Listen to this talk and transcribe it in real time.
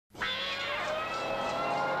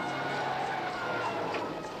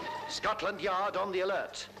Scotland Yard on the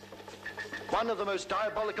alert. One of the most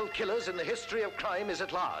diabolical killers in the history of crime is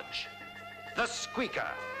at large. The Squeaker.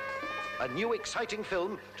 A new exciting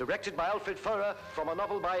film directed by Alfred Vohrer from a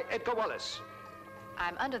novel by Edgar Wallace.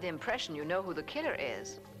 I'm under the impression you know who the killer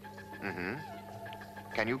is. Mm-hmm.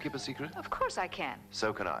 Can you keep a secret? Of course I can.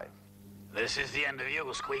 So can I. This is the end of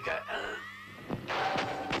you, Squeaker.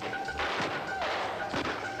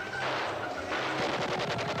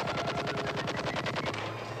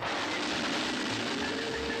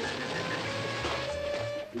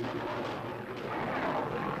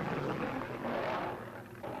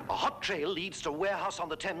 A hot trail leads to a warehouse on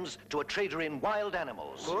the Thames to a trader in wild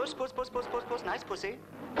animals. Puss, nice pussy.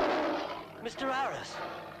 Mr. Harris.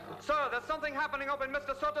 Sir, there's something happening up in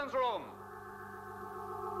Mr. Sutton's room.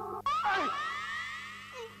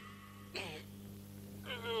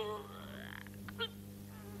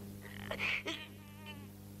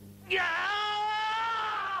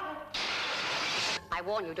 I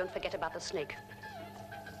warn you, don't forget about the snake.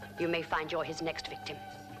 You may find you're his next victim.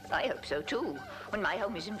 I hope so, too. When my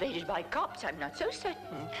home is invaded by cops, I'm not so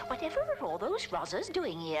certain. Whatever are all those rozzers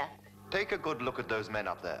doing here? Take a good look at those men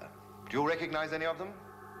up there. Do you recognize any of them?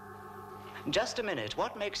 Just a minute.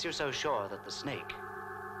 What makes you so sure that the snake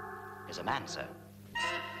is a man, sir?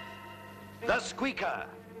 The Squeaker.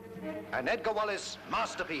 An Edgar Wallace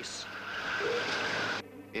masterpiece.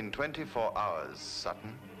 In 24 hours,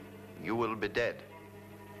 Sutton, you will be dead.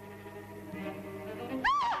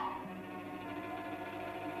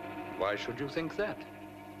 Why should you think that?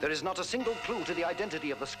 There is not a single clue to the identity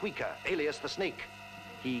of the Squeaker, alias the Snake.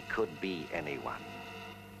 He could be anyone.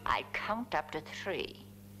 I count up to 3.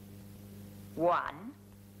 1,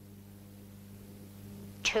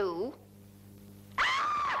 2.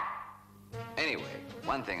 Anyway,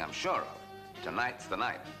 one thing I'm sure of. Tonight's the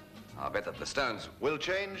night. I'll bet that the stones Will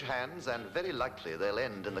change hands, and very likely they'll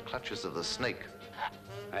end in the clutches of the snake.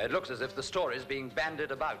 It looks as if the story's being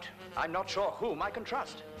bandied about. I'm not sure whom I can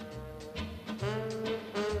trust.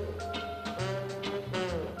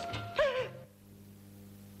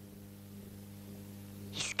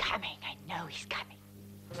 He's coming. I know he's coming.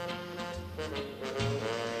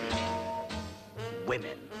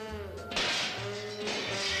 Women.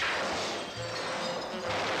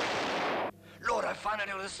 Lord, I found out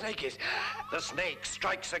who the snake is. The Snake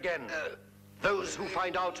strikes again. Those who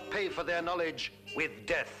find out pay for their knowledge with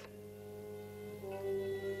death.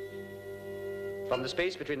 From the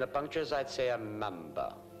space between the punctures, I'd say a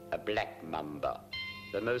mamba. A black mamba.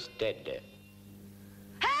 The most deadly.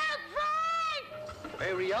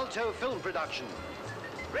 A Rialto film production.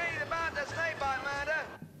 Read about the snake bite murder.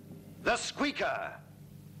 The Squeaker.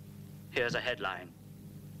 Here's a headline.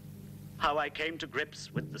 How I came to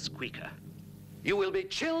grips with the Squeaker. You will be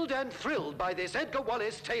chilled and thrilled by this Edgar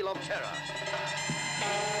Wallace tale of terror.